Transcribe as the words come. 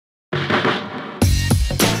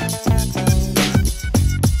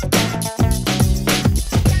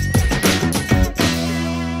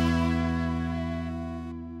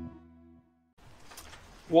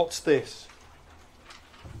What's this?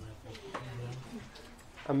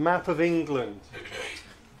 A map of England.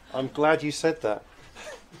 I'm glad you said that.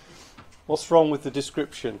 What's wrong with the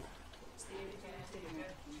description?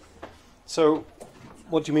 So,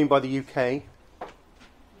 what do you mean by the UK?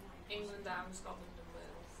 England and Scotland and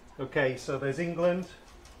Wales. Okay, so there's England,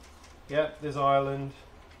 yeah, there's Ireland,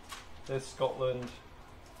 there's Scotland,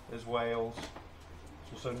 there's Wales,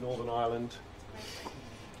 there's also Northern Ireland.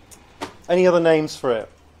 Any other names for it?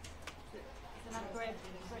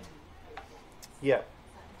 Yeah,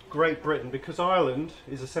 Great Britain, because Ireland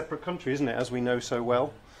is a separate country, isn't it, as we know so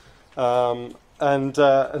well. And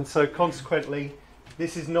so consequently,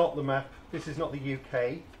 this is not the map, this is not the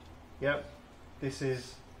UK, yeah, this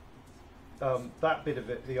is that bit of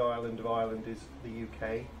it, the island of Ireland is the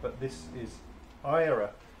UK, but this is IRA,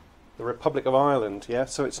 the Republic of Ireland, yeah,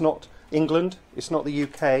 so it's not England, it's not the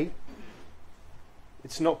UK,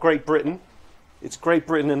 it's not Great Britain, it's Great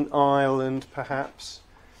Britain and Ireland perhaps.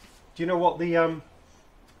 Do you know what the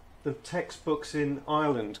textbooks in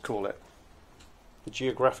Ireland call it? The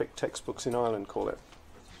geographic textbooks in Ireland call it?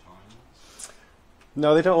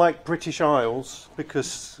 No, they don't like British Isles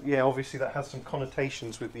because, yeah, obviously that has some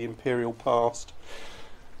connotations with the imperial past.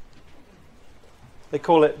 They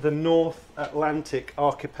call it the North Atlantic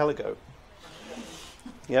Archipelago.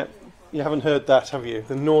 Yeah, you haven't heard that, have you?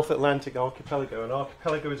 The North Atlantic Archipelago. An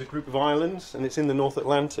archipelago is a group of islands and it's in the North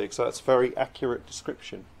Atlantic, so that's a very accurate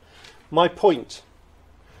description. My point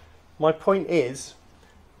is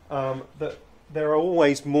that there are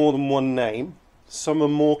always more than one name. Some are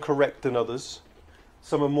more correct than others.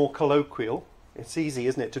 Some are more colloquial. It's easy,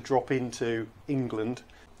 isn't it, to drop into England.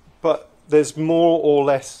 But there's more or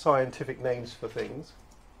less scientific names for things.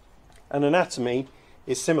 And anatomy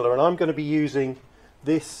is similar. And I'm going to be using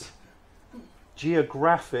this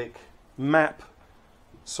geographic map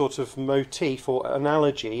sort of motif or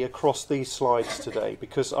analogy across these slides today,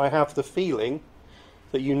 because I have the feeling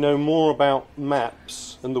that you know more about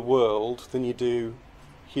maps and the world than you do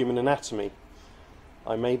human anatomy.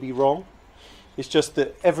 I may be wrong. It's just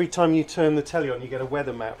that every time you turn the telly on, you get a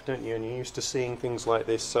weather map, don't you? And you're used to seeing things like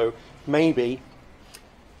this. So maybe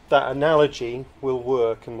that analogy will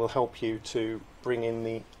work and will help you to bring in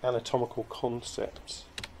the anatomical concepts.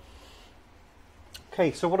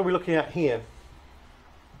 Okay, so what are we looking at here?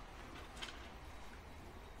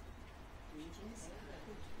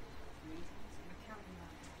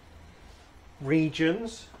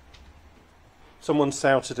 Regions. Someone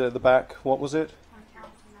shouted at the back. What was it?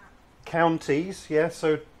 Counties, yeah,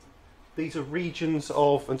 so these are regions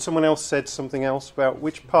of, and someone else said something else about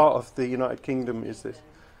which part of the United Kingdom is this?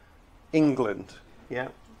 England, yeah.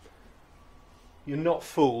 You're not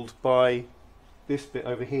fooled by this bit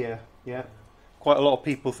over here, yeah. Quite a lot of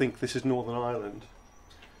people think this is Northern Ireland,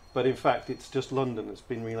 but in fact it's just London that's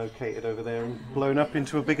been relocated over there and blown up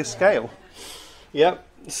into a bigger scale. Yeah,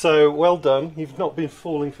 so well done. You've not been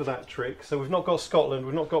falling for that trick. So we've not got Scotland,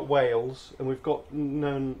 we've not got Wales, and we've got no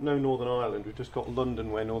Northern Ireland. We've just got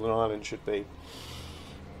London where Northern Ireland should be.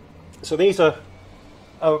 So these are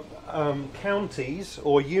counties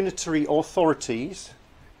or unitary authorities,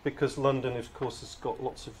 because London, of course, has got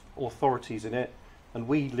lots of authorities in it, and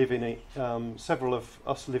we live in it. Several of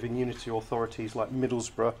us live in unitary authorities like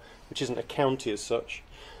Middlesbrough, which isn't a county as such,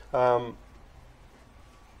 and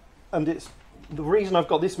it's. The reason I've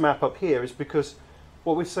got this map up here is because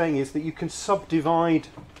what we're saying is that you can subdivide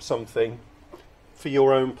something for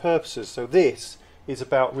your own purposes. So this is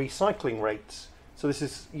about recycling rates. So this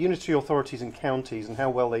is unitary authorities and counties and how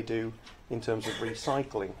well they do in terms of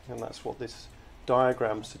recycling. And that's what this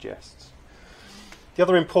diagram suggests. The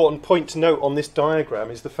other important point to note on this diagram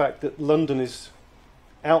is the fact that London is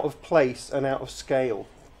out of place and out of scale.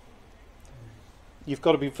 You've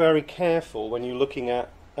got to be very careful when you're looking at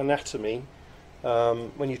anatomy,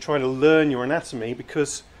 when you're trying to learn your anatomy,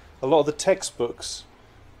 because a lot of the textbooks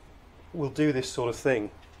will do this sort of thing,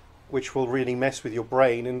 which will really mess with your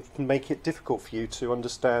brain and make it difficult for you to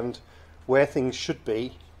understand where things should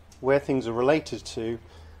be, where things are related to,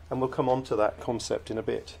 and we'll come on to that concept in a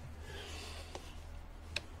bit.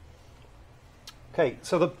 Okay,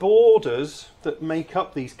 so the borders that make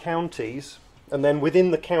up these counties, and then within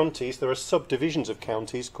the counties there are subdivisions of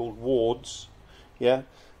counties called wards, yeah,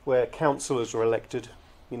 where councillors are elected,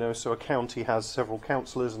 you know, so a county has several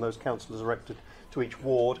councillors and those councillors are elected to each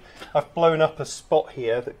ward. I've blown up a spot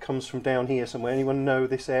here that comes from down here somewhere. Anyone know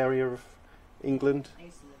this area of England?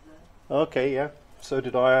 Okay, yeah, so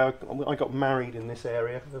did I. I got married in this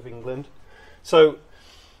area of England. So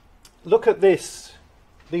look at this,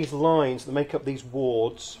 these lines that make up these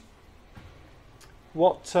wards.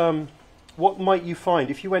 What might you find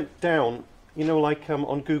if you went down you know, like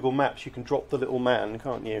on Google Maps, you can drop the little man,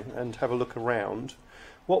 can't you, and have a look around.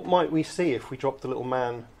 What might we see if we drop the little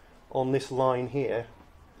man on this line here?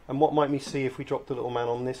 And what might we see if we drop the little man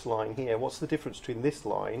on this line here? What's the difference between this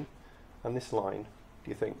line and this line, do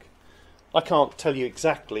you think? I can't tell you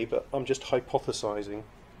exactly, but I'm just hypothesizing.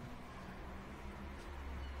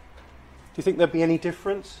 Do you think there'd be any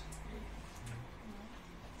difference?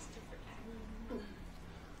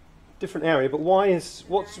 Different area, but why is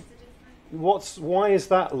why is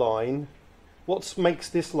that line? What makes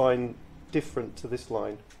this line different to this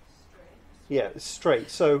line? Yeah, it's straight.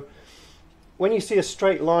 So when you see a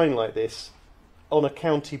straight line like this on a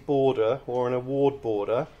county border or on a ward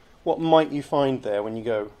border, what might you find there when you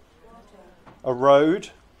go? A road.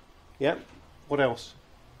 Yeah. What else?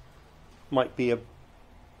 Might be a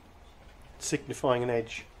signifying an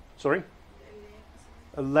edge. Sorry?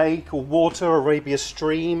 A lake or water, or maybe a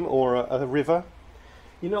stream or a river.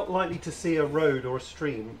 You're not likely to see a road or a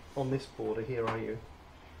stream on this border here, are you?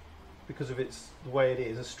 Because of its the way it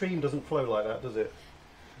is. A stream doesn't flow like that, does it?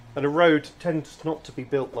 And a road tends not to be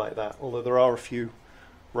built like that, although there are a few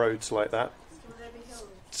roads like that.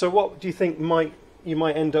 So what do you think you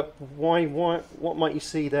might end up, what might you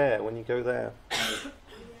see there when you go there?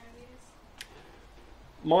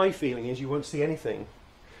 My feeling is you won't see anything.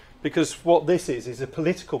 Because what this is a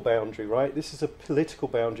political boundary, right? This is a political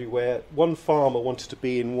boundary where one farmer wanted to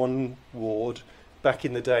be in one ward back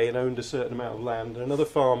in the day and owned a certain amount of land, and another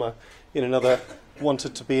farmer in another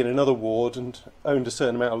wanted to be in another ward and owned a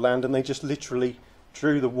certain amount of land, and they just literally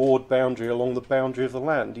drew the ward boundary along the boundary of the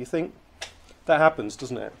land. Do you think that happens,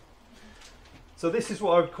 doesn't it? So this is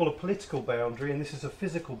what I would call a political boundary, and this is a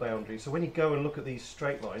physical boundary. So when you go and look at these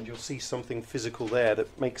straight lines, you'll see something physical there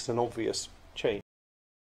that makes an obvious change.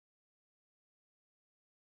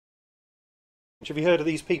 Have you heard of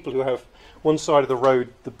these people who have one side of the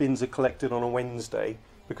road, the bins are collected on a Wednesday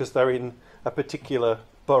because they're in a particular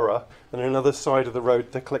borough, and another side of the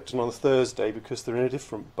road they're collected on a Thursday because they're in a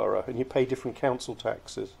different borough, and you pay different council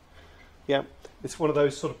taxes? Yeah, it's one of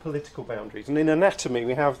those sort of political boundaries. And in anatomy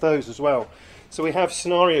we have those as well. So we have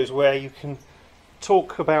scenarios where you can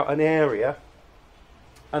talk about an area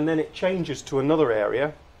and then it changes to another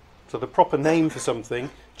area. So the proper name for something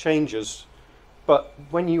changes. But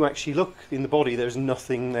when you actually look in the body, there's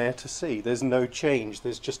nothing there to see. There's no change.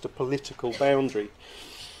 There's just a political boundary.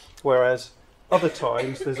 Whereas other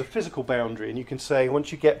times there's a physical boundary, and you can say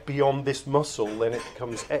once you get beyond this muscle, then it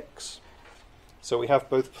becomes X. So we have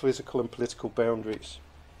both physical and political boundaries.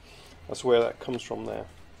 That's where that comes from there.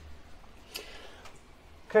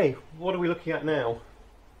 Okay, what are we looking at now?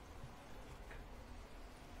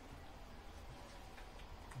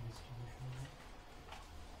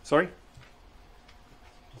 Sorry?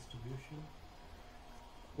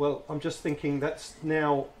 Well, I'm just thinking that's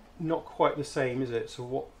now not quite the same, is it?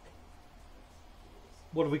 So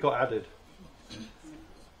what have we got added?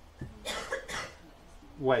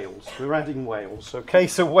 Wales. We're adding Wales. Okay,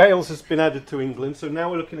 so Wales has been added to England. So now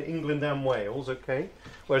we're looking at England and Wales, okay?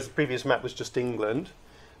 Whereas the previous map was just England.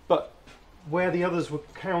 But where the others were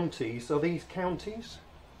counties, are these counties?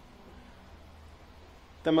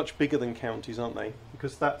 They're much bigger than counties, aren't they?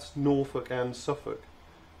 Because that's Norfolk and Suffolk.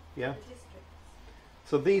 Yeah?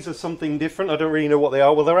 So these are something different. I don't really know what they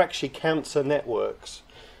are. Well, they're actually cancer networks.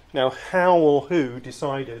 Now, how or who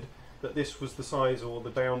decided that this was the size or the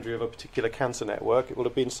boundary of a particular cancer network? It would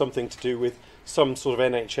have been something to do with some sort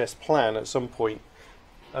of NHS plan at some point.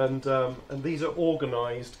 And these are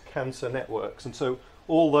organised cancer networks. And so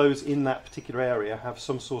all those in that particular area have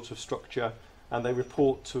some sort of structure, and they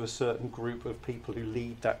report to a certain group of people who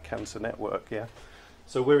lead that cancer network. Yeah.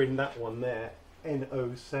 So we're in that one there,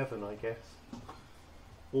 N07, I guess.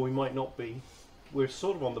 Or we might not be. We're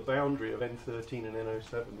sort of on the boundary of N13 and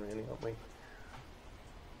N07, really, aren't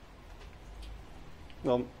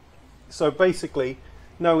we? So basically,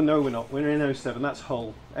 no, we're not. We're in N07. That's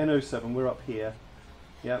Hull. N07, we're up here.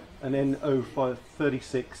 Yeah, and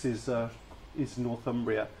N036 is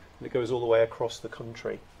Northumbria, and it goes all the way across the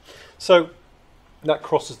country. So that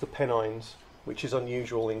crosses the Pennines, which is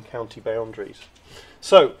unusual in county boundaries.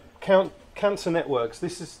 So cancer networks.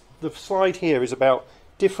 This is the slide here is about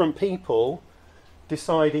different people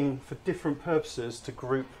deciding for different purposes to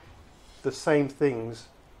group the same things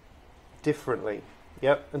differently.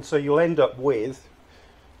 Yep, and so you'll end up with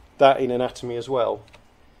that in anatomy as well.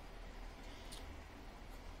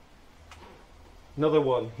 Another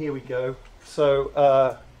one, here we go.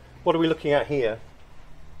 So what are we looking at here?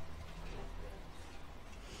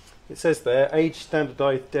 It says there, age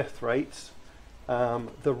standardised death rates. The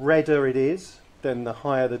redder it is, then the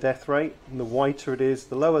higher the death rate, and the whiter it is,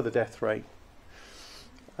 the lower the death rate.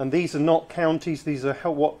 And these are not counties, these are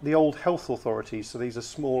what the old health authorities, so these are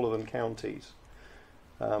smaller than counties.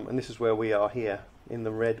 And this is where we are here, in the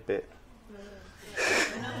red bit. Why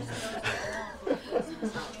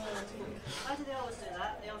do they always do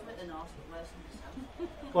that? They always make the north look worse than the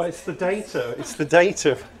south. Well, it's the data. It's the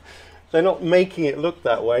data. They're not making it look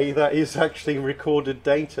that way. That is actually recorded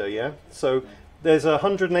data, yeah? So there's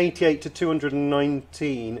 188 to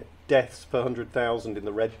 219 deaths per 100,000 in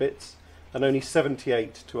the red bits, and only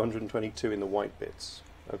 78 to 122 in the white bits,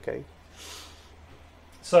 okay?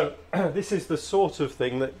 So this is the sort of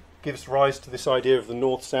thing that gives rise to this idea of the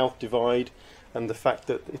north-south divide, and the fact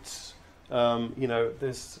that it's, you know,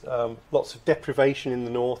 there's lots of deprivation in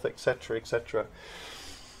the north, etc., etc.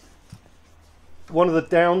 One of the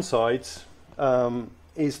downsides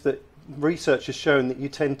is that research has shown that you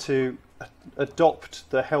tend to adopt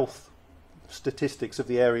the health statistics of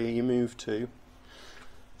the area you move to.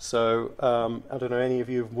 So I don't know, any of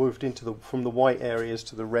you have moved into from the white areas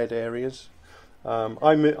to the red areas.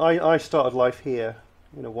 I started life here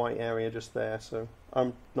in a white area just there, so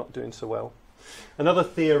I'm not doing so well. Another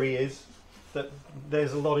theory is that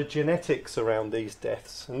there's a lot of genetics around these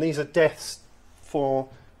deaths, and these are deaths for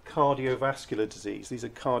cardiovascular disease. These are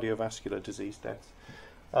cardiovascular disease deaths.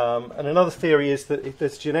 And another theory is that if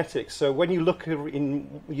there's genetics. So when you look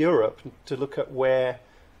in Europe, to look at where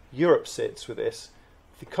Europe sits with this,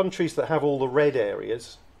 the countries that have all the red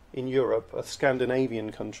areas in Europe are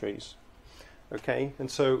Scandinavian countries. Okay,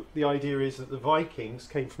 and so the idea is that the Vikings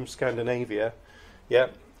came from Scandinavia, yeah,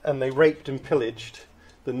 and they raped and pillaged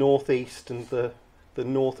the northeast and the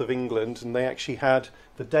north of England, and they actually had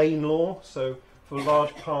the Danelaw. So for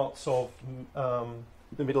large parts of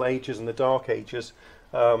the Middle Ages and the Dark Ages,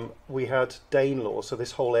 we had Danelaw. So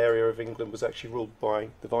this whole area of England was actually ruled by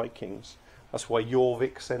the Vikings. That's why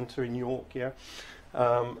Jorvik Centre in York, yeah.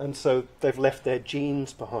 And so they've left their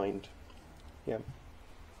genes behind, yeah.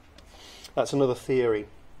 That's another theory.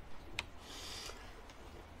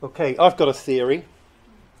 Okay, I've got a theory.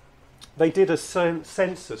 They did a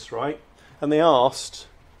census, right? And they asked,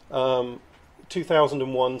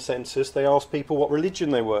 2001 census, they asked people what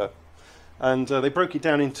religion they were. And they broke it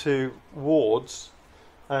down into wards.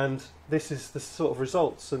 And this is the sort of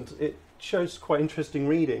results. And it shows quite interesting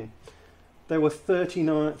reading. There were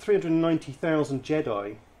 390,000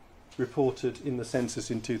 Jedi reported in the census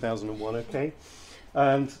in 2001, okay?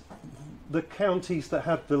 And the counties that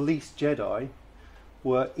had the least Jedi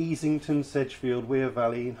were Easington, Sedgefield, Wear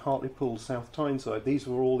Valley, and Hartlepool, South Tyneside. These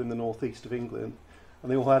were all in the northeast of England,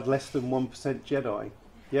 and they all had less than 1% Jedi.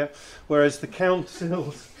 Yeah. Whereas the counties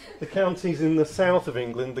in the south of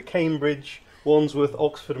England, the Cambridge, Wandsworth,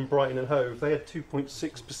 Oxford, and Brighton and Hove, they had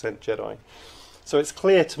 2.6% Jedi. So it's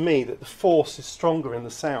clear to me that the force is stronger in the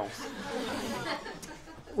south,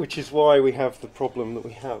 which is why we have the problem that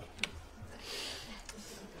we have.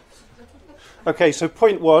 Okay, so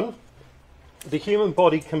point one. The human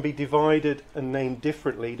body can be divided and named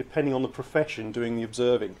differently depending on the profession doing the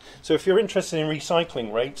observing. So if you're interested in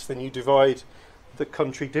recycling rates, then you divide the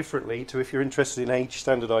country differently to if you're interested in age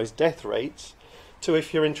standardised death rates, to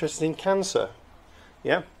if you're interested in cancer.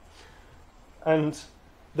 Yeah? And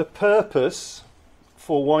the purpose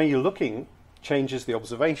for why you're looking changes the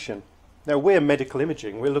observation. Now, we're medical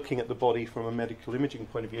imaging. We're looking at the body from a medical imaging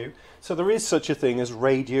point of view. So there is such a thing as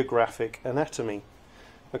radiographic anatomy.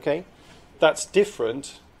 Okay? That's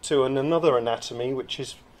different to another anatomy, which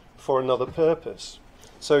is for another purpose.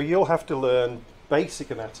 So you'll have to learn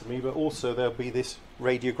basic anatomy, but also there'll be this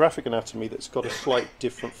radiographic anatomy that's got a slight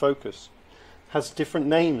different focus. Has different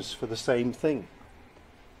names for the same thing.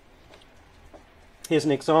 Here's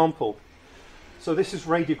an example. So this is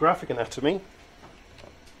radiographic anatomy,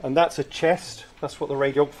 and that's a chest. That's what the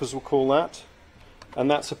radiographers will call that. And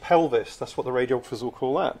that's a pelvis. That's what the radiographers will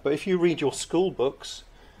call that. But if you read your school books,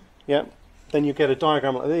 yeah, then you get a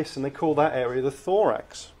diagram like this, and they call that area the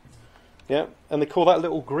thorax. Yeah, and they call that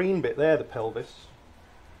little green bit there the pelvis.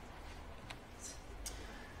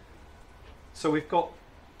 So we've got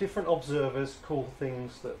different observers call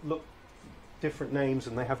things that look different names,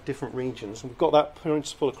 and they have different regions. And we've got that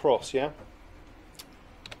principle across, yeah?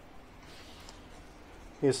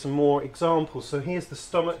 Here's some more examples. So here's the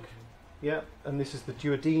stomach, yeah, and this is the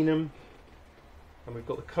duodenum, and we've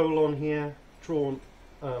got the colon here drawn,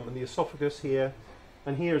 and the esophagus here,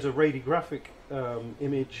 and here is a radiographic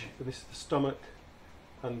image. This is the stomach,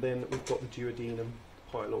 and then we've got the duodenum,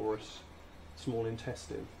 pylorus, small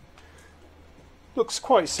intestine. Looks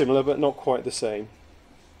quite similar, but not quite the same.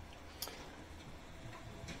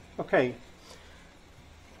 Okay,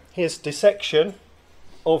 here's dissection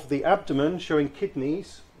of the abdomen, showing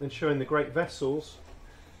kidneys and showing the great vessels,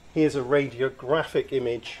 Here's a radiographic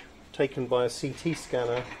image taken by a CT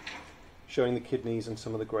scanner showing the kidneys and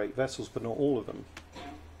some of the great vessels, but not all of them.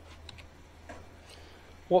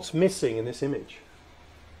 What's missing in this image?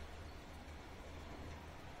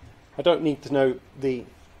 I don't need to know the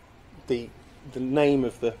name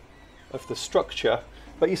of the structure,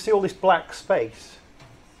 but you see all this black space.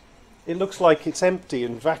 It looks like it's empty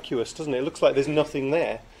and vacuous, doesn't it? It looks like there's nothing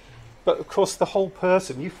there. But of course the whole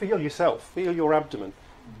person, you feel yourself, feel your abdomen.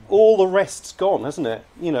 All the rest's gone, hasn't it?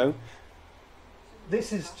 You know,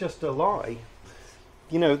 this is just a lie.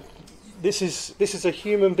 You know, this is a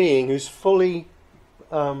human being who's fully,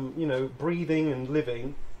 you know, breathing and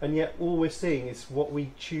living, and yet all we're seeing is what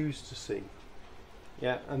we choose to see.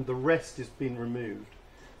 Yeah, and the rest has been removed.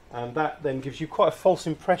 And that then gives you quite a false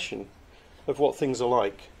impression of what things are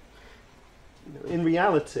like. In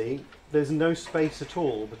reality, there's no space at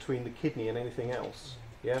all between the kidney and anything else.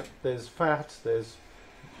 Yeah, there's fat, there's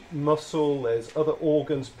muscle, there's other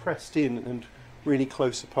organs pressed in and really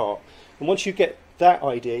close apart. And once you get that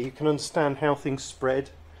idea, you can understand how things spread,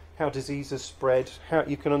 how diseases spread, how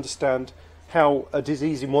you can understand how a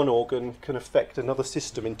disease in one organ can affect another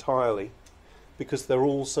system entirely, because they're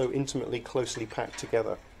all so intimately, closely packed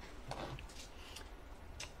together.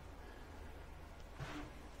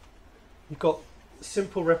 You've got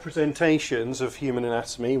simple representations of human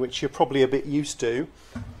anatomy, which you're probably a bit used to,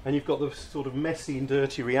 and you've got the sort of messy and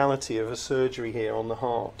dirty reality of a surgery here on the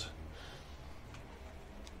heart.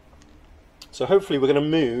 So hopefully we're going to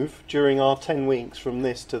move during our 10 weeks from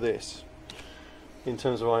this to this, in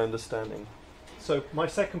terms of our understanding. So my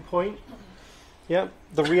second point, yeah,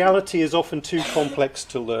 the reality is often too complex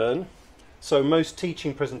to learn, so most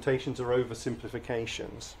teaching presentations are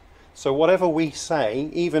oversimplifications. So whatever we say,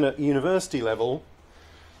 even at university level,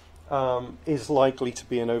 is likely to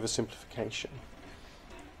be an oversimplification.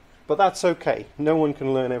 But that's okay. No one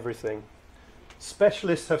can learn everything.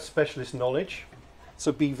 Specialists have specialist knowledge,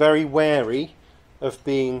 so be very wary of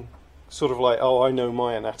being sort of like, oh, I know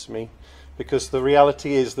my anatomy, because the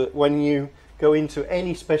reality is that when you go into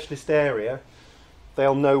any specialist area,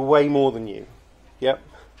 they'll know way more than you. Yep.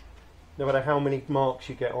 No matter how many marks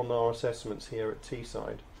you get on our assessments here at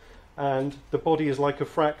Teesside. And the body is like a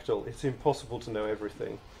fractal. It's impossible to know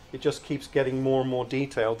everything. It just keeps getting more and more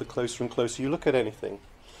detailed the closer and closer you look at anything.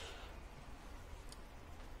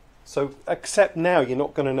 So accept now you're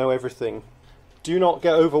not going to know everything. Do not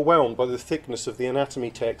get overwhelmed by the thickness of the anatomy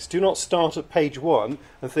text. Do not start at page 1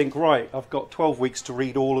 and think, right, I've got 12 weeks to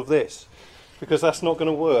read all of this. Because that's not going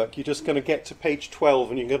to work. You're just going to get to page 12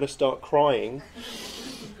 and you're going to start crying.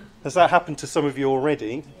 Has that happened to some of you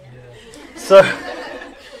already? Yeah.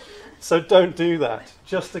 So don't do that.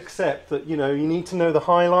 Just accept that, you know, you need to know the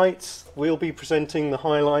highlights. We'll be presenting the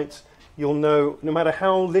highlights. You'll know, no matter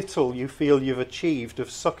how little you feel you've achieved of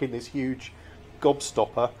sucking this huge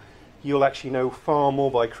gobstopper, you'll actually know far more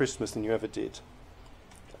by Christmas than you ever did.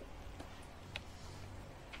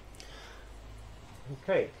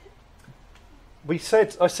 Okay. I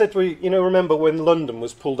said remember when London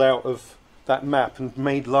was pulled out of that map and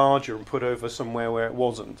made larger and put over somewhere where it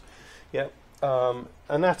wasn't? Yeah.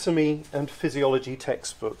 Anatomy and physiology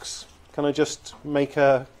textbooks. Can I just make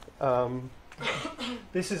a?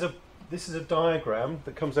 This is a diagram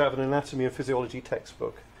that comes out of an anatomy and physiology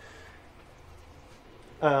textbook,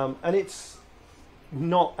 and it's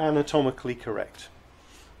not anatomically correct.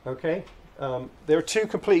 Okay, there are two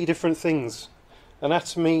completely different things.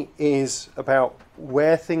 Anatomy is about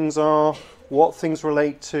where things are, what things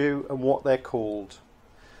relate to, and what they're called.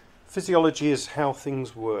 Physiology is how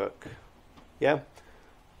things work. Yeah.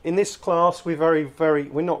 In this class,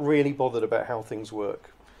 we're not really bothered about how things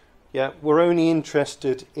work. Yeah. We're only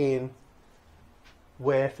interested in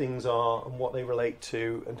where things are and what they relate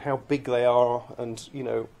to and how big they are, and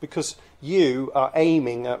because you are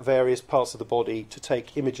aiming at various parts of the body to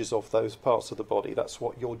take images of those parts of the body. That's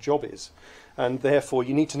what your job is. And therefore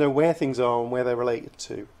you need to know where things are and where they're related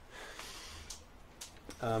to.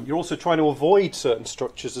 You're also trying to avoid certain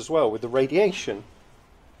structures as well with the radiation.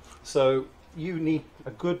 So you need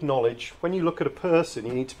a good knowledge. When you look at a person,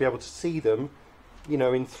 you need to be able to see them,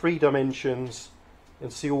 in 3 dimensions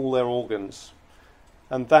and see all their organs.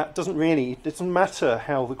 And that it doesn't matter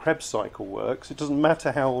how the Krebs cycle works. It doesn't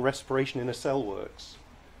matter how respiration in a cell works.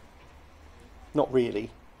 Not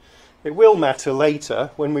really. It will matter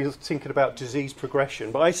later when we're thinking about disease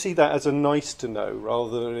progression, but I see that as a nice to know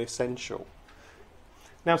rather than essential.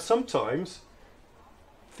 Now, sometimes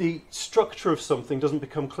the structure of something doesn't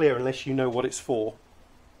become clear unless you know what it's for.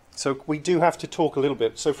 So we do have to talk a little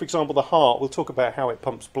bit. So, for example, the heart, we'll talk about how it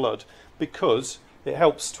pumps blood, because it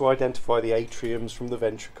helps to identify the atriums from the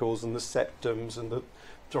ventricles and the septums and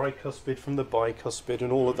tricuspid from the bicuspid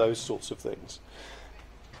and all of those sorts of things.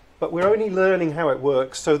 But we're only learning how it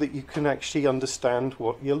works so that you can actually understand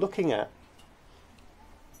what you're looking at.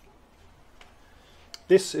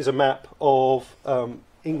 This is a map of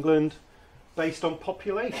England based on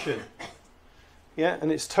population. Yeah,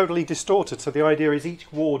 and it's totally distorted. So the idea is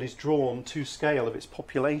each ward is drawn to scale of its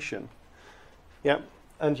population. Yeah,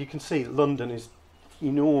 and you can see that London is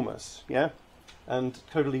enormous. Yeah, and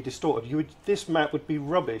totally distorted. This map would be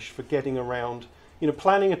rubbish for getting around. You know,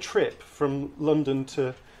 planning a trip from London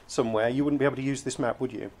to somewhere, you wouldn't be able to use this map,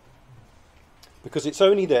 would you? Because it's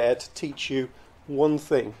only there to teach you one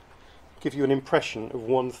thing, give you an impression of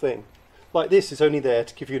one thing. Like this is only there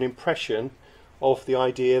to give you an impression of the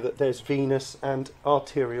idea that there's venous and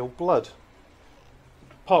arterial blood.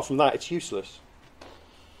 Apart from that, it's useless.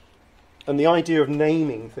 And the idea of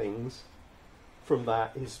naming things from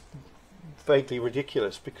that is vaguely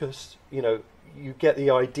ridiculous because, you know, you get the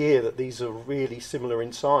idea that these are really similar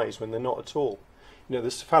in size when they're not at all. You know,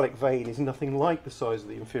 the cephalic vein is nothing like the size of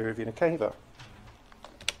the inferior vena cava.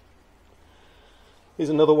 Here's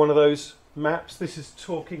another one of those maps. This is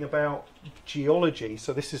talking about geology.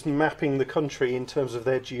 So this is mapping the country in terms of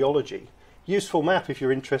their geology. Useful map if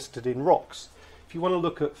you're interested in rocks. If you want to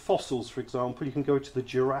look at fossils, for example, you can go to the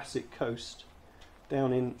Jurassic coast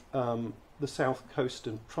down in the south coast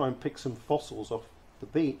and try and pick some fossils off the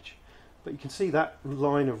beach. But you can see that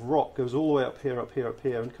line of rock goes all the way up here, up here, up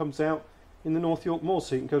here, and comes out in the North York Moors.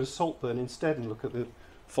 So you can go to Saltburn instead and look at the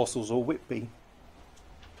fossils, or Whitby,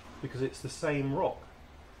 because it's the same rock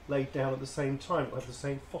laid down at the same time. It'll have the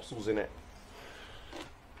same fossils in it.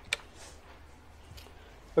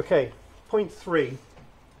 Okay, point 3.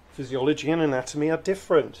 Physiology and anatomy are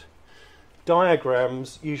different.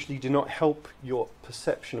 Diagrams usually do not help your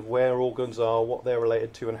perception of where organs are, what they're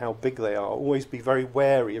related to, and how big they are. Always be very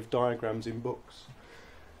wary of diagrams in books.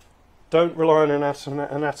 Don't rely on an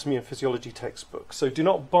anatomy and physiology textbook. So do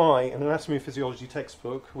not buy an anatomy and physiology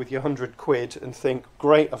textbook with your £100 and think,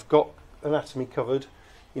 great, I've got anatomy covered.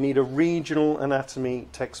 You need a regional anatomy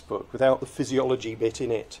textbook without the physiology bit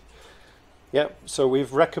in it. Yep, so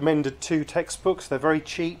we've recommended 2 textbooks. They're very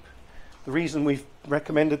cheap. The reason we've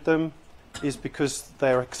recommended them is because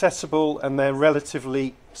they're accessible and they're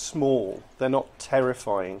relatively small. They're not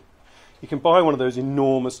terrifying. You can buy one of those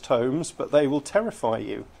enormous tomes, but they will terrify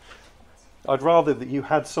you. I'd rather that you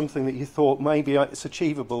had something that you thought maybe it's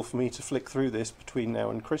achievable for me to flick through this between now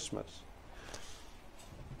and Christmas.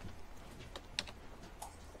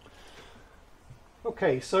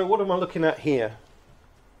 Okay, so what am I looking at here?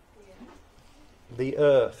 The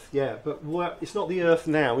Earth, yeah, but it's not the Earth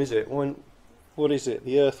now, is it? What is it?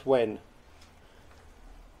 The Earth when?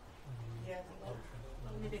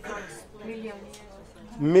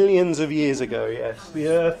 Millions of years ago, yes. The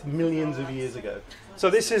Earth millions of years ago. So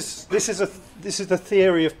this is the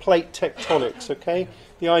theory of plate tectonics, okay?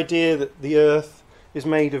 The idea that the Earth is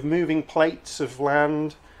made of moving plates of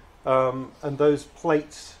land, and those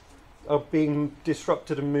plates are being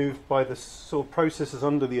disrupted and moved by the sort of processes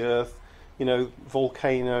under the Earth, you know,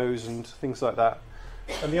 volcanoes and things like that.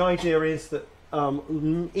 And the idea is that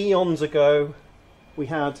eons ago we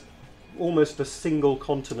had almost a single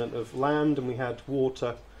continent of land and we had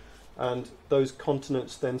water, and those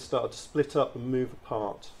continents then started to split up and move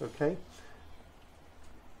apart, okay?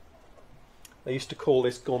 They used to call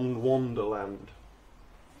this Gondwanderland.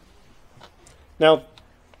 Now,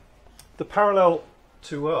 the parallel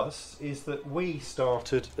to us is that we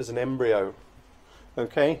started as an embryo,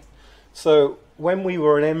 okay? So when we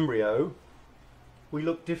were an embryo, we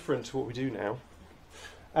looked different to what we do now,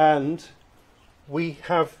 and we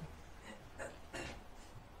have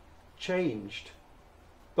changed.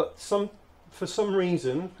 But for some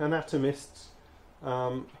reason, anatomists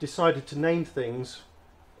decided to name things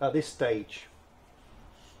at this stage,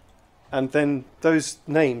 and then those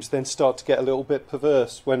names then start to get a little bit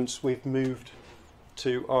perverse once we've moved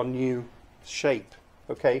to our new shape.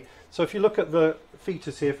 Okay, so if you look at the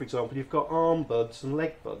fetus here, for example, you've got arm buds and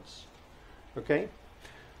leg buds. Okay,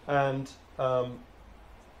 and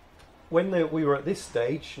when we were at this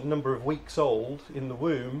stage, a number of weeks old in the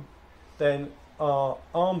womb, then our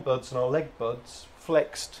arm buds and our leg buds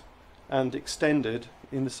flexed and extended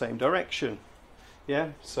in the same direction. Yeah,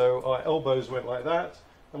 so our elbows went like that,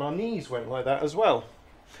 and our knees went like that as well.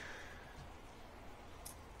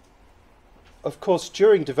 Of course,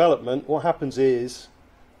 during development, what happens is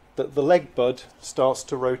that the leg bud starts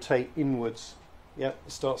to rotate inwards. Yeah,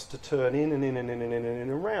 it starts to turn in and in and in and in and in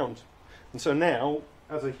and around. And so now,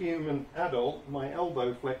 as a human adult, my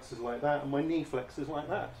elbow flexes like that and my knee flexes like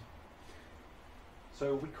that.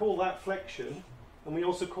 So we call that flexion, and we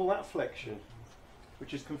also call that flexion.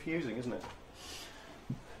 which is confusing, isn't it?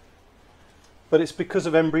 But it's because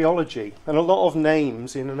of embryology, and a lot of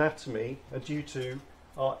names in anatomy are due to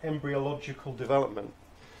our embryological development.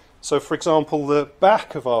 So, for example, the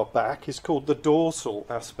back of our back is called the dorsal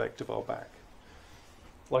aspect of our back.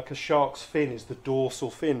 Like a shark's fin is the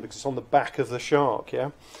dorsal fin because it's on the back of the shark,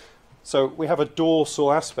 yeah? So we have a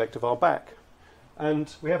dorsal aspect of our back.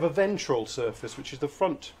 And we have a ventral surface, which is the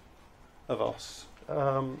front of us.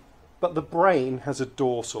 But the brain has a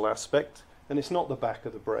dorsal aspect, and it's not the back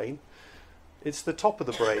of the brain. It's the top of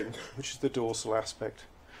the brain, which is the dorsal aspect.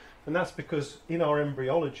 And that's because in our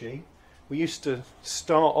embryology, we used to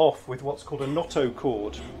start off with what's called a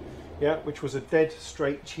notochord, yeah, which was a dead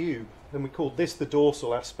straight tube. And we called this the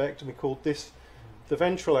dorsal aspect, and we called this the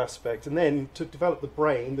ventral aspect. And then to develop the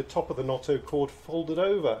brain, the top of the notochord folded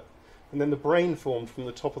over. And then the brain formed from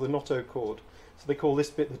the top of the notochord. So they call this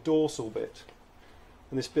bit the dorsal bit,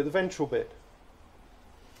 and this bit the ventral bit.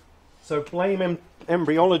 So blame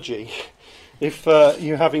embryology if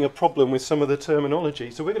you're having a problem with some of the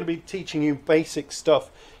terminology. So we're going to be teaching you basic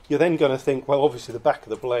stuff. You're then going to think, well, obviously the back of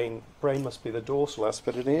the brain must be the dorsal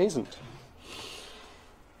aspect, and it isn't.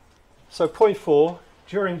 So point 4,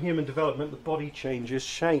 during human development, the body changes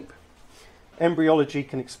shape. Embryology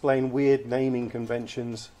can explain weird naming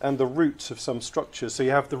conventions and the roots of some structures. So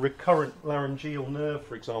you have the recurrent laryngeal nerve,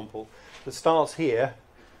 for example, that starts here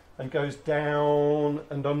and goes down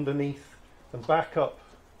and underneath and back up.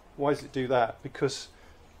 Why does it do that? Because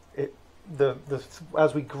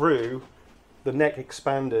as we grew, the neck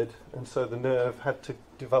expanded, and so the nerve had to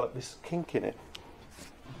develop this kink in it.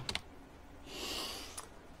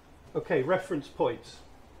 Okay, reference points.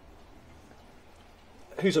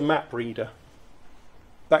 Who's a map reader?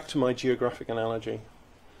 Back to my geographic analogy.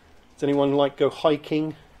 Does anyone like go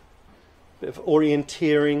hiking? Bit of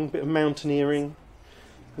orienteering, bit of mountaineering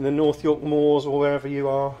in the North York Moors or wherever you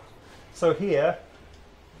are. So here,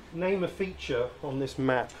 name a feature on this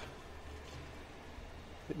map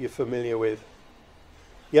that you're familiar with.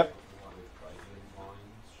 Yep.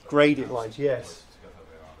 Gradient lines, yes.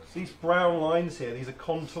 These brown lines here, these are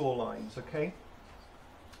contour lines, okay?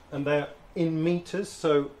 And they're in meters,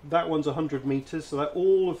 so that one's 100 meters, so that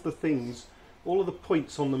all of the things, all of the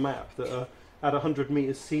points on the map that are at 100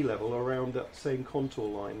 meters sea level are around that same contour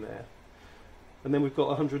line there. And then we've got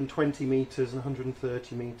 120 meters and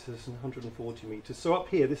 130 meters and 140 meters. So up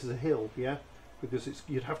here, this is a hill, yeah? Because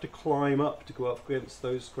you'd have to climb up to go up against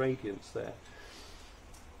those gradients there.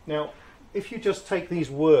 Now, if you just take these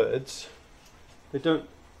words,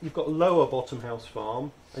 you've got lower bottom house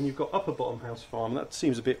farm and you've got upper bottom house farm. That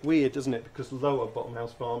seems a bit weird, doesn't it? Because lower bottom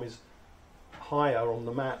house farm is higher on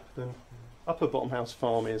the map than upper bottom house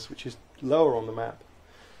farm is, which is lower on the map.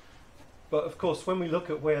 But of course, when we look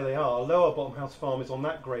at where they are, lower bottom house farm is on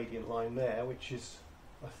that gradient line there, which is,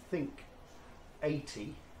 I think,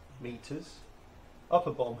 80 meters.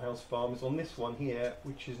 Upper bottom house farm is on this one here,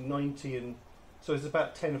 which is 90, and so it's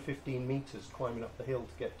about 10 or 15 meters climbing up the hill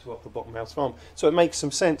to get to upper bottom house farm. So it makes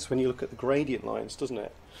some sense when you look at the gradient lines, doesn't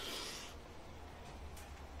it?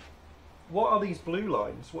 What are these blue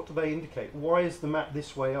lines? What do they indicate? Why is the map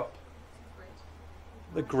this way up?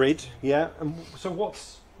 The grid, yeah. And so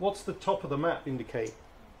what's the top of the map indicate?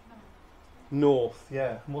 North,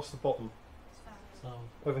 yeah. And what's the bottom? South.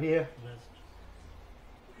 Over here? West.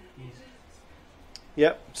 East.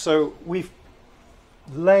 Yep. So we've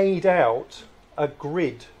laid out a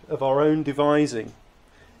grid of our own devising.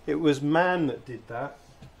 It was man that did that.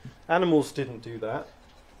 Animals didn't do that.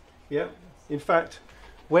 Yeah. In fact,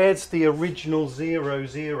 where's the original 0,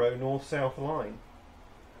 north-south line?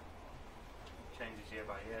 Changes year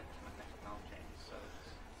by year to magnetic north changes, so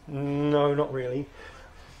it's No, not really.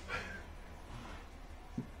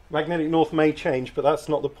 Magnetic north may change, but that's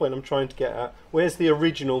not the point I'm trying to get at. Where's the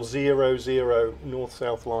original 0,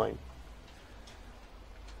 north-south line?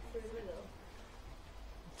 Through the middle.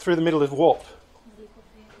 Through the middle of what? The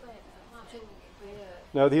equator.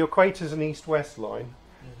 No, the equator's an east-west line.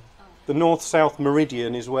 Yeah. The north-south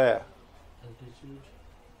meridian is where? Altitude.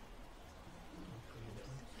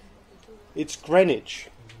 It's Greenwich,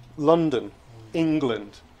 London,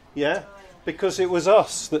 England. Yeah? Because it was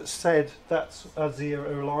us that said that's a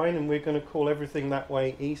 0 line and we're going to call everything that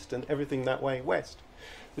way east and everything that way west.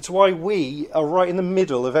 It's why we are right in the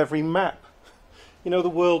middle of every map. You know the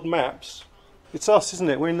world maps? It's us, isn't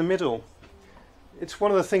it? We're in the middle. It's one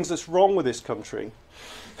of the things that's wrong with this country.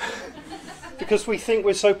 Because we think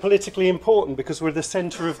we're so politically important because we're the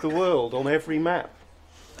centre of the world on every map.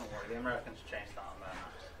 don't worry, the Americans changed that on their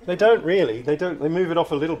maps. They don't really. They move it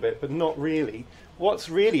off a little bit, but not really. What's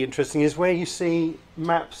really interesting is where you see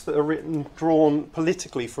maps that are drawn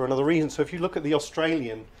politically for another reason. So if you look at the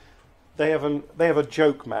Australian, they have a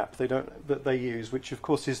joke map that they use, which of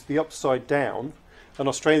course is the upside down, and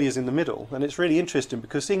Australia's in the middle. And it's really interesting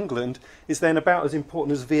because England is then about as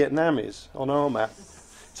important as Vietnam is on our map.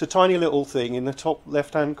 It's a tiny little thing in the top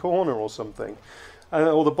left-hand corner or something,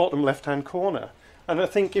 or the bottom left-hand corner. And I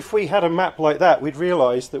think if we had a map like that, we'd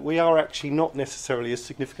realise that we are actually not necessarily as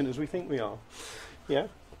significant as we think we are. Yeah?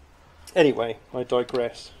 Anyway, I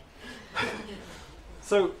digress.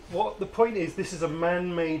 So what the point is, this is a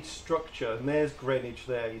man-made structure, and there's Greenwich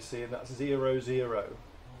there, you see, and that's 0, 0.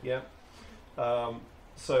 Yeah?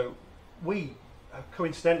 So we,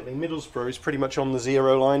 coincidentally, Middlesbrough is pretty much on the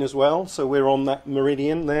 0 line as well, so we're on that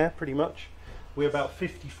meridian there, pretty much. We're about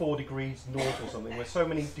 54 degrees north or something. We're so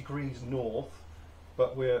many degrees north,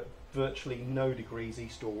 but we're virtually no degrees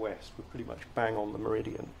east or west. We're pretty much bang on the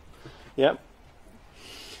meridian. Yeah?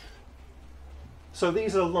 So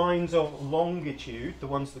these are lines of longitude, the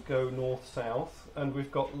ones that go north-south, and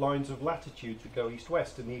we've got lines of latitude that go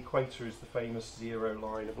east-west, and the equator is the famous 0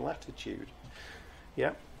 line of latitude.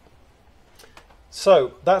 Yeah?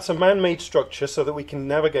 So that's a man-made structure so that we can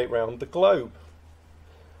navigate around the globe.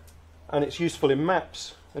 And it's useful in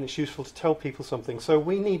maps, and it's useful to tell people something. So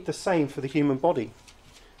we need the same for the human body.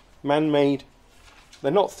 Man-made.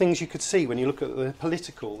 They're not things you could see when you look at the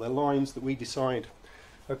political. They're lines that we decide.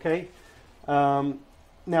 Okay?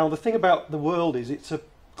 Now, the thing about the world is it's a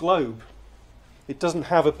globe. It doesn't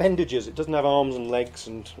have appendages. It doesn't have arms and legs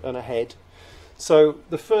and a head. So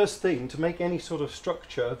the first thing, to make any sort of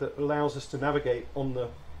structure that allows us to navigate on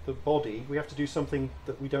the body, we have to do something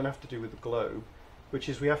that we don't have to do with the globe, which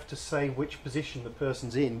is we have to say which position the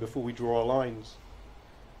person's in before we draw our lines.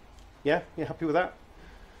 Yeah? You happy with that?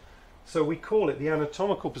 So we call it the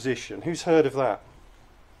anatomical position. Who's heard of that?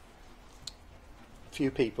 Few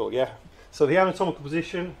people, yeah. So the anatomical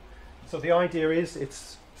position, so the idea is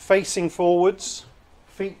it's facing forwards,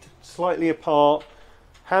 feet slightly apart,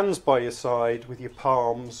 hands by your side with your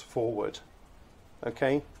palms forward.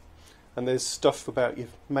 Okay? And there's stuff about your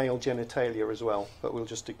male genitalia as well, but we'll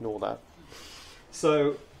just ignore that.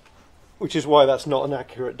 So, which is why that's not an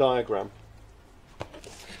accurate diagram.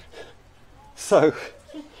 So,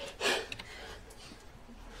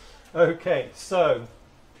 okay, so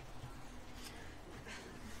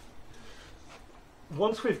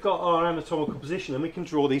once we've got our anatomical position, then we can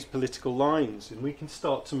draw these political lines and we can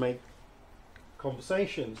start to make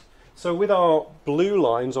conversations. So with our blue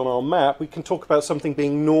lines on our map, we can talk about something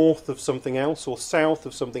being north of something else, or south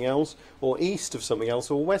of something else, or east of something else,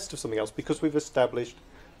 or west of something else, because we've established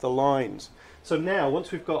the lines. So now,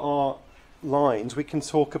 once we've got our lines, we can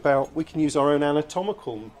use our own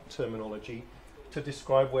anatomical terminology to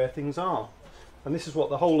describe where things are. And this is what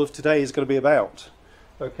the whole of today is going to be about,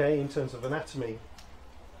 okay, in terms of anatomy.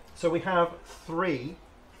 So we have 3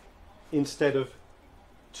 instead of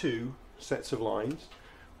 2 sets of lines.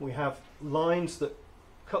 We have lines that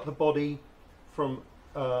cut the body from,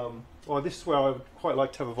 well, this is where I would quite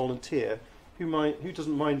like to have a volunteer. Who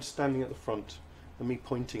doesn't mind standing at the front and me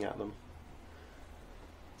pointing at them?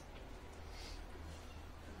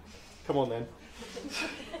 Come on then.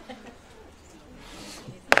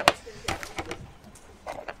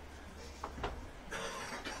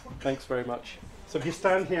 Thanks very much. So if you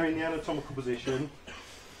stand here in the anatomical position,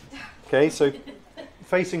 okay, so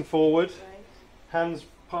facing forward, hands,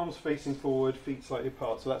 palms facing forward, feet slightly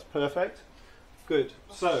apart. So that's perfect. Good.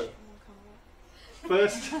 So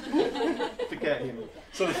first, forget him.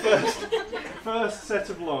 So the first set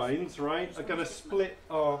of lines, right, are going to split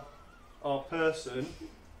our person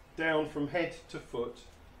down from head to foot,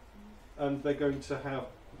 and they're going to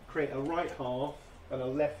create a right half and a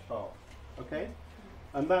left half. Okay,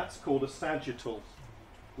 and that's called a sagittal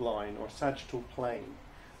line or a sagittal plane.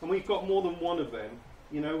 And we've got more than one of them.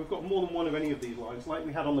 You know, we've got more than one of any of these lines, like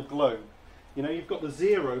we had on the globe. You know, you've got the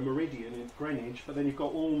 0 meridian in Greenwich, but then you've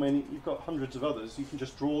got hundreds of others. You can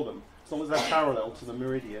just draw them. As long as they're parallel to the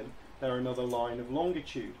meridian, they're another line of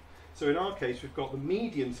longitude. So in our case, we've got the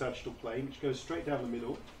median sagittal plane, which goes straight down the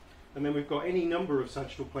middle, and then we've got any number of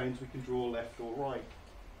sagittal planes we can draw left or right.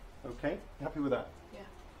 Okay, happy with that?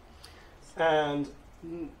 Yeah. And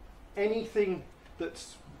anything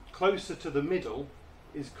that's closer to the middle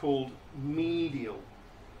is called medial.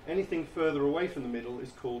 Anything further away from the middle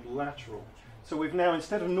is called lateral. So we've now,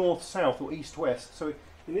 instead of north-south or east-west, so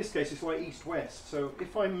in this case it's like east-west. So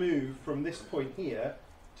if I move from this point here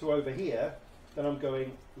to over here, then I'm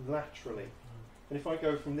going laterally. And if I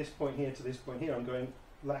go from this point here to this point here, I'm going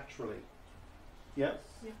laterally. Yeah?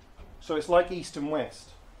 Yeah. So it's like east and west.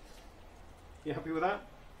 You happy with that?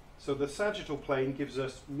 So the sagittal plane gives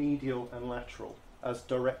us medial and lateral as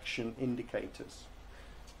direction indicators.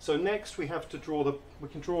 So next we have to we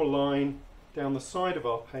can draw a line down the side of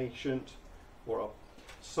our patient or our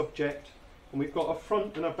subject, and we've got a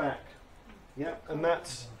front and a back. Yeah, and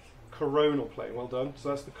that's coronal plane. Well done. So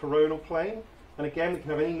that's the coronal plane. And again, we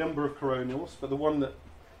can have any number of coronals, but the one that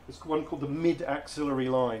is one called the mid-axillary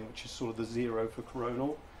line, which is sort of the 0 for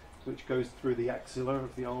coronal, which goes through the axilla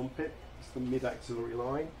of the armpit. It's the mid-axillary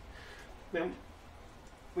line. Now,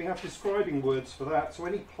 we have describing words for that. So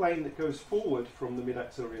any plane that goes forward from the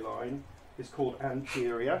mid-axillary line is called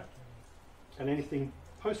anterior, and anything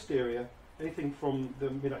posterior, anything from the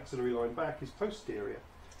mid-axillary line back is posterior.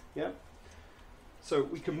 Yeah. So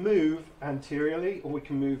we can move anteriorly or we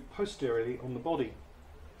can move posteriorly on the body.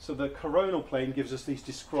 So the coronal plane gives us these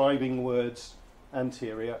describing words,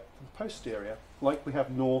 anterior and posterior, like we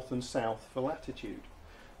have north and south for latitude.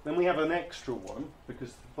 Then we have an extra one,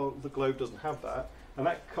 because the globe doesn't have that, and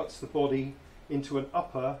that cuts the body into an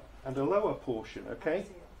upper and a lower portion, okay?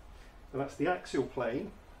 And that's the axial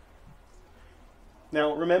plane.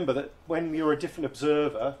 Now remember that when you're a different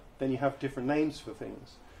observer, then you have different names for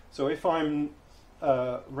things. So if I'm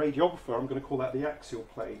a radiographer, I'm going to call that the axial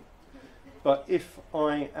plane. But if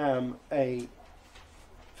I am a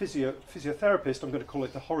physiotherapist, I'm going to call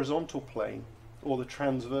it the horizontal plane or the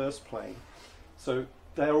transverse plane. So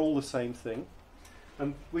they're all the same thing.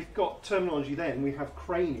 And we've got terminology then. We have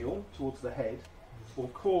cranial towards the head or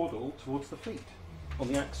caudal towards the feet on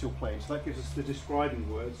the axial plane. So that gives us the describing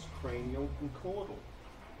words, cranial and caudal.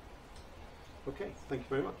 Okay, thank you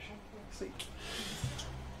very much. See.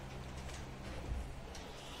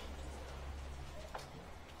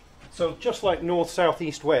 So just like north, south,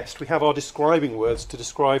 east, west, we have our describing words to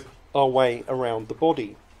describe our way around the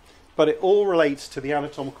body. But it all relates to the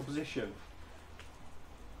anatomical position.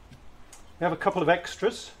 We have a couple of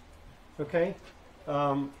extras, okay?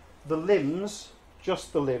 The limbs,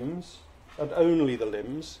 just the limbs, and only the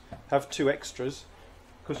limbs, have two extras,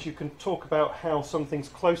 because you can talk about how something's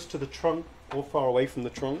close to the trunk or far away from the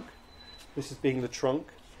trunk. This is being the trunk.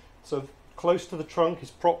 So close to the trunk is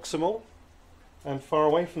proximal, and far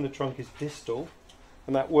away from the trunk is distal,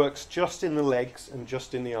 and that works just in the legs and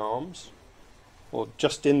just in the arms, or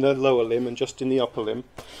just in the lower limb and just in the upper limb.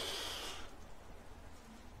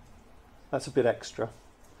 That's a bit extra.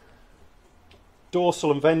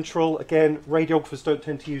 Dorsal and ventral, again, radiographers don't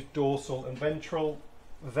tend to use dorsal and ventral.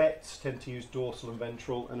 Vets tend to use dorsal and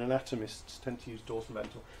ventral, and anatomists tend to use dorsal and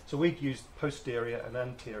ventral. So we'd use posterior and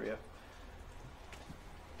anterior.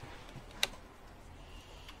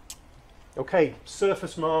 Okay,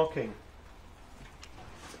 surface marking.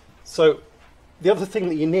 So the other thing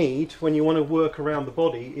that you need when you want to work around the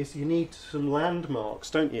body is you need some landmarks,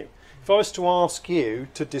 don't you? If I was to ask you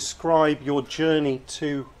to describe your journey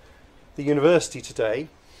to the university today,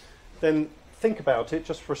 then think about it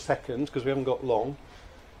just for a second, because we haven't got long.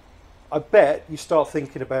 I bet you start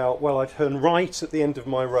thinking about, well, I'd turn right at the end of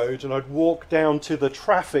my road and I'd walk down to the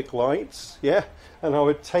traffic lights, yeah, and I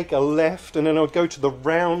would take a left, and then I would go to the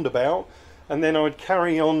roundabout, and then I would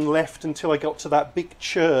carry on left until I got to that big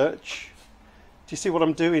church. Do you see what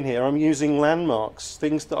I'm doing here? I'm using landmarks,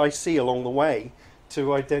 things that I see along the way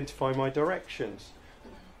to identify my directions.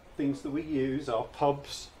 Things that we use are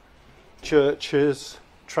pubs, churches,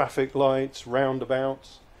 traffic lights,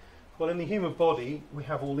 roundabouts. Well, in the human body, we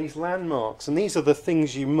have all these landmarks, and these are the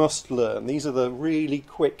things you must learn. These are the really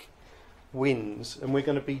quick wins, and we're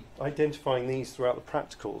going to be identifying these throughout the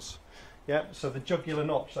practicals. Yeah, so the jugular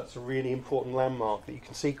notch, that's a really important landmark that you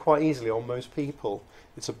can see quite easily on most people.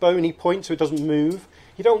 It's a bony point, so it doesn't move.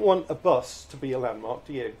 You don't want a bus to be a landmark,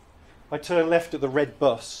 do you? I turn left at the red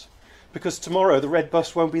bus, because tomorrow the red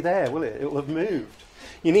bus won't be there, will it? It will have moved.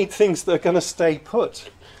 You need things that are going to stay put.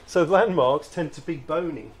 So landmarks tend to be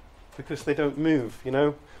bony, because they don't move, you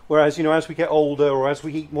know. Whereas, you know, as we get older or as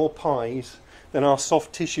we eat more pies, then our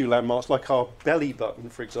soft tissue landmarks, like our belly button,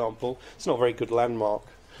 for example, it's not a very good landmark.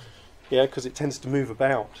 Yeah, because it tends to move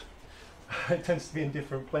about. It tends to be in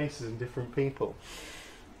different places and different people.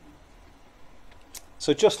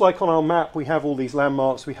 So just like on our map we have all these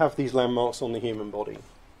landmarks, we have these landmarks on the human body.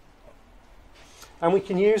 And we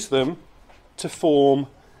can use them to form,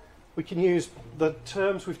 we can use the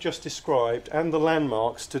terms we've just described and the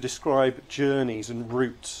landmarks to describe journeys and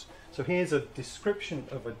routes. So here's a description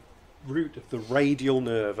of a route of the radial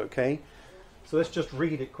nerve, okay? So let's just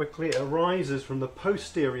read it quickly. It arises from the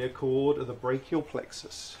posterior cord of the brachial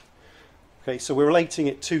plexus. Okay, so we're relating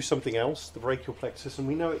it to something else, the brachial plexus, and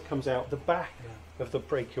we know it comes out the back of the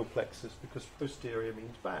brachial plexus because posterior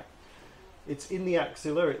means back. It's in the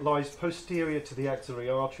axilla. It lies posterior to the axillary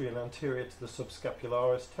artery and anterior to the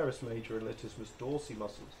subscapularis, teres major and latissimus dorsi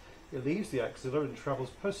muscles. It leaves the axilla and travels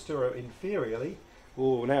postero-inferiorly.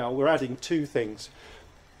 Oh, now we're adding two things.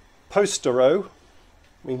 Postero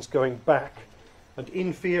means going back, and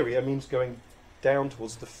inferior means going down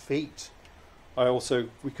towards the feet.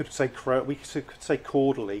 We could say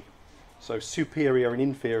caudally. So superior and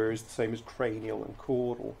inferior is the same as cranial and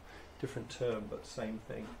caudal. Different term, but same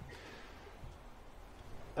thing.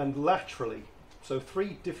 And laterally, so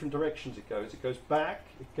three different directions it goes. It goes back,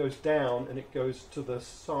 it goes down, and it goes to the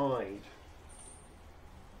side,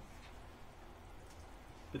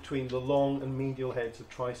 between the long and medial heads of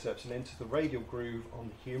triceps, and enters the radial groove on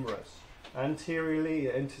the humerus. Anteriorly,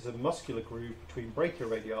 it enters a muscular groove between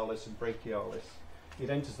brachioradialis and brachialis. It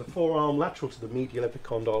enters the forearm lateral to the medial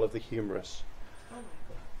epicondyle of the humerus.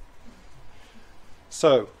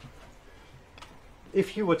 So,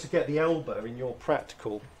 if you were to get the elbow in your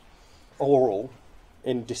practical oral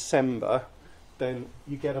in December, then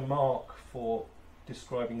you get a mark for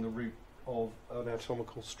describing the root of an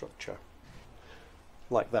anatomical structure.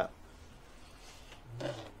 Like that.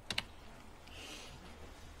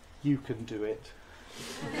 You can do it.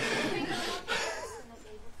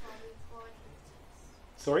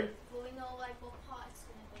 Sorry?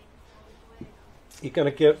 You're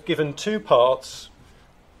going to get given 2 parts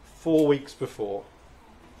 4 weeks before.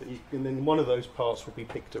 And then one of those parts will be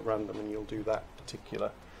picked at random, and you'll do that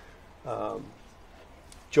particular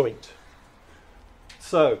joint.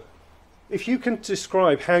 So, if you can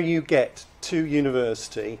describe how you get to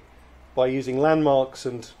university by using landmarks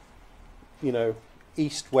and,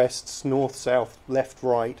 east, west, north, south, left,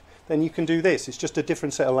 right, then you can do this. It's just a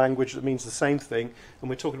different set of language that means the same thing, and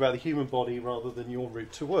we're talking about the human body rather than your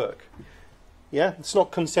route to work. Yeah? It's not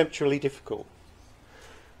conceptually difficult.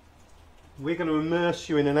 We're going to immerse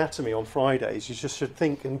you in anatomy on Fridays. You just should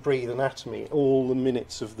think and breathe anatomy all the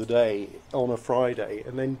minutes of the day on a Friday,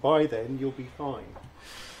 and then by then you'll be fine.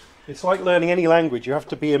 It's like learning any language. You have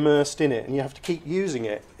to be immersed in it, and you have to keep using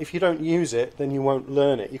it. If you don't use it, then you won't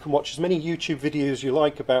learn it. You can watch as many YouTube videos you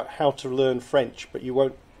like about how to learn French, but you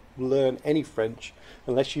won't learn any French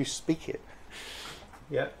unless you speak it.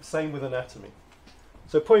 Yeah, same with anatomy.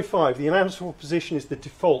 So point 5, the anatomical position is the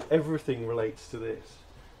default. Everything relates to this.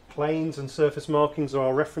 Planes and surface markings are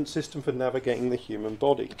our reference system for navigating the human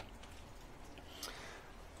body.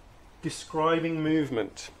 Describing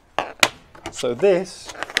movement. So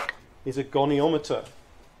this is a goniometer,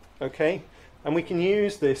 okay? And we can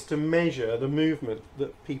use this to measure the movement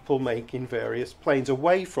that people make in various planes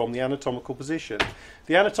away from the anatomical position.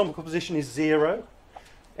 The anatomical position is 0.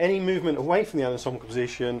 Any movement away from the anatomical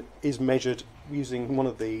position is measured using one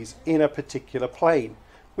of these in a particular plane.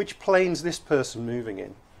 Which plane's this person moving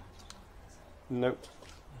in? Nope.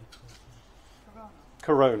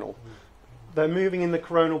 Coronal. They're moving in the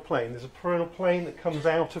coronal plane. There's a coronal plane that comes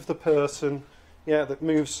out of the person, that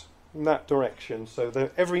moves in that direction. So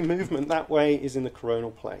every movement that way is in the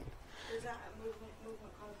coronal plane. Is that a movement called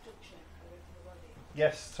abduction away from the body?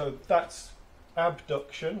 Yes, so that's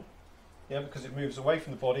abduction, because it moves away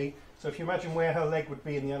from the body. So if you imagine where her leg would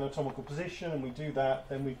be in the anatomical position, and we do that,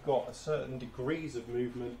 then we've got a certain degrees of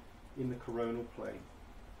movement in the coronal plane.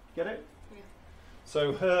 Get it? Yeah.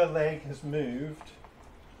 So her leg has moved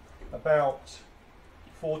about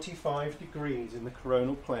 45 degrees in the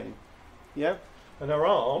coronal plane. Yeah? And her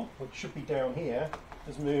arm, which should be down here,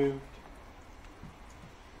 has moved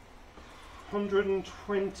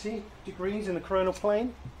 120 degrees in the coronal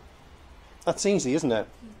plane. That's easy, isn't it?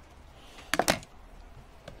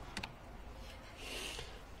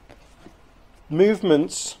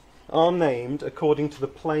 Movements are named according to the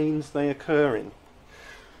planes they occur in.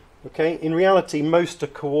 Okay, in reality, most are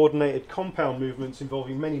coordinated compound movements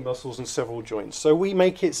involving many muscles and several joints. So we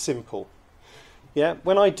make it simple. Yeah,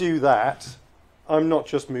 when I do that, I'm not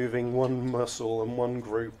just moving one muscle and one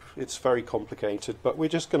group. It's very complicated, but we're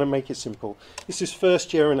just going to make it simple. This is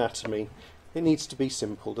first year anatomy. It needs to be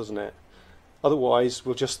simple, doesn't it? Otherwise,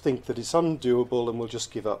 we'll just think that it's undoable and we'll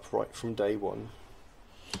just give up right from day one.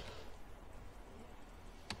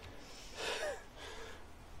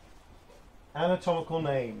 Anatomical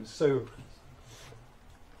names. So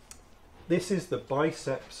this is the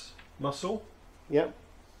biceps muscle. Yep.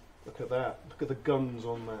 Look at that. Look at the guns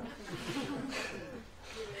on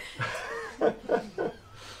that.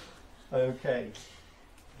 Okay.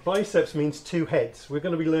 Biceps means 2 heads. We're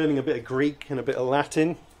going to be learning a bit of Greek and a bit of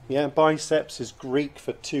Latin. Yeah, biceps is Greek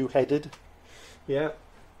for 2-headed. Yeah.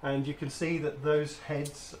 And you can see that those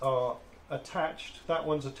heads are attached, that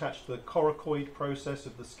one's attached to the coracoid process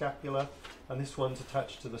of the scapula, and this one's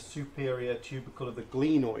attached to the superior tubercle of the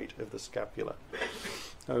glenoid of the scapula.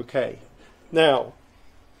 Okay, now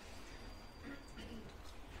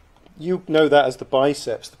you know that as the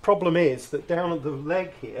biceps. The problem is that down at the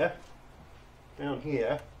leg here, down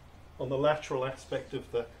here, on the lateral aspect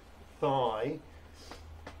of the thigh,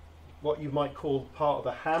 what you might call part of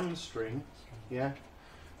the hamstring, yeah,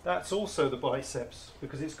 that's also the biceps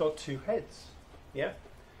because it's got two heads, yeah,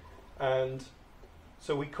 and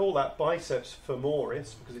so we call that biceps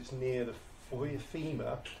femoris because it's near the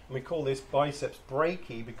femur, and we call this biceps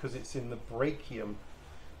brachii because it's in the brachium.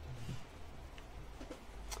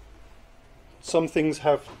 Some things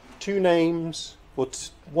have two names, or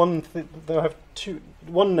they'll have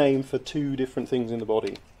one name for two different things in the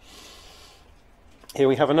body. Here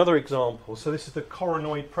we have another example. So this is the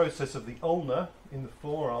coronoid process of the ulna in the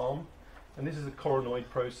forearm, and this is the coronoid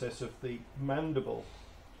process of the mandible,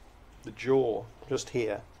 the jaw, just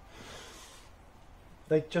here.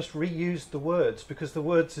 They just reused the words because the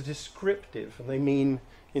words are descriptive and they mean,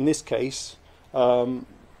 in this case,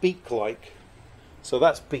 beak-like. So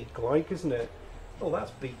that's beak-like, isn't it? Oh,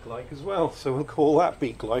 that's beak-like as well, so we'll call that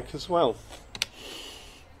beak-like as well.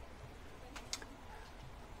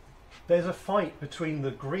 There's a fight between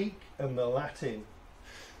the Greek and the Latin.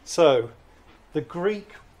 So, the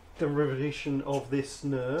Greek derivation of this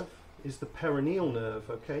nerve is the perineal nerve,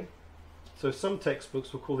 okay? So some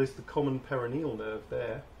textbooks will call this the common perineal nerve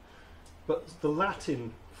there. But the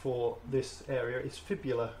Latin for this area is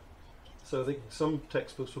fibula. So some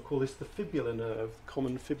textbooks will call this the fibular nerve,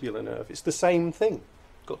 common fibular nerve. It's the same thing,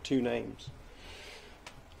 got two names.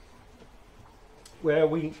 Where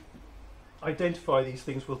we identify these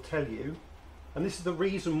things, we'll tell you. And this is the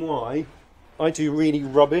reason why I do really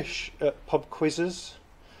rubbish at pub quizzes.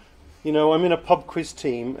 You know, I'm in a pub quiz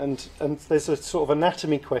team and there's a sort of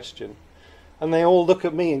anatomy question. And they all look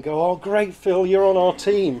at me and go, "Oh, great, Phil, you're on our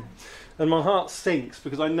team." And my heart sinks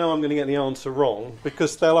because I know I'm going to get the answer wrong,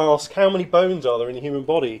 because they'll ask, how many bones are there in the human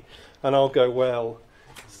body? And I'll go, well,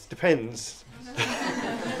 it depends.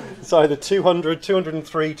 It's either 200,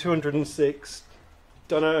 203, 206,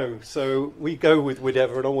 don't know. So we go with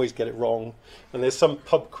whatever and always get it wrong. And there's some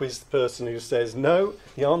pub quiz person who says, no,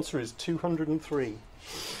 the answer is 203.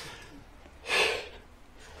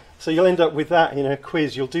 So you'll end up with that in a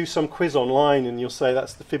quiz. You'll do some quiz online and you'll say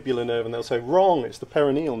that's the fibular nerve, and they'll say, wrong, it's the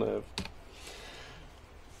perineal nerve.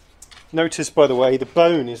 Notice, by the way, the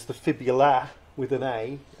bone is the fibula with an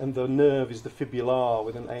A, and the nerve is the fibular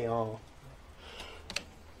with an AR.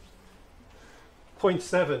 Point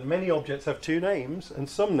 7, many objects have two names, and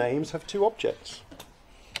some names have two objects.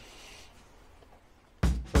 So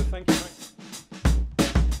thank you.